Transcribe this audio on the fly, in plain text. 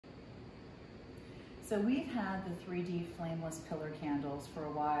So we've had the 3D flameless pillar candles for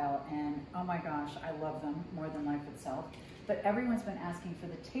a while, and oh my gosh, I love them more than life itself. But everyone's been asking for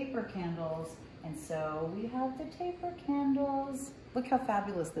the taper candles, and so we have the taper candles. Look how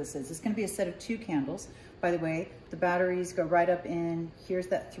fabulous this is. It's gonna be a set of 2 candles. By the way, the batteries go right up in. Here's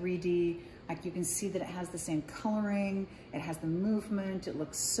that 3D. Like, you can see that it has the same coloring, it has the movement, it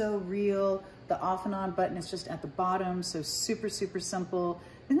looks so real. The off and on button is just at the bottom, so super, super simple.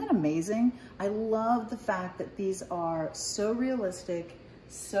 Isn't that amazing? I love the fact that these are so realistic,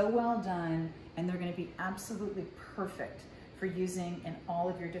 so well done, and they're gonna be absolutely perfect for using in all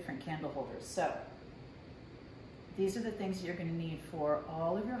of your different candle holders. So these are the things that you're gonna need for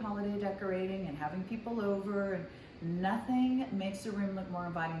all of your holiday decorating and having people over, and nothing makes a room look more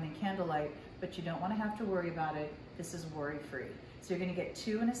inviting than candlelight, but you don't wanna have to worry about it. This is worry-free. So you're gonna get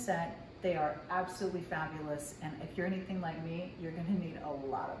 2 in a set. They are absolutely fabulous, and if you're anything like me, you're gonna need a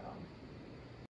lot of them.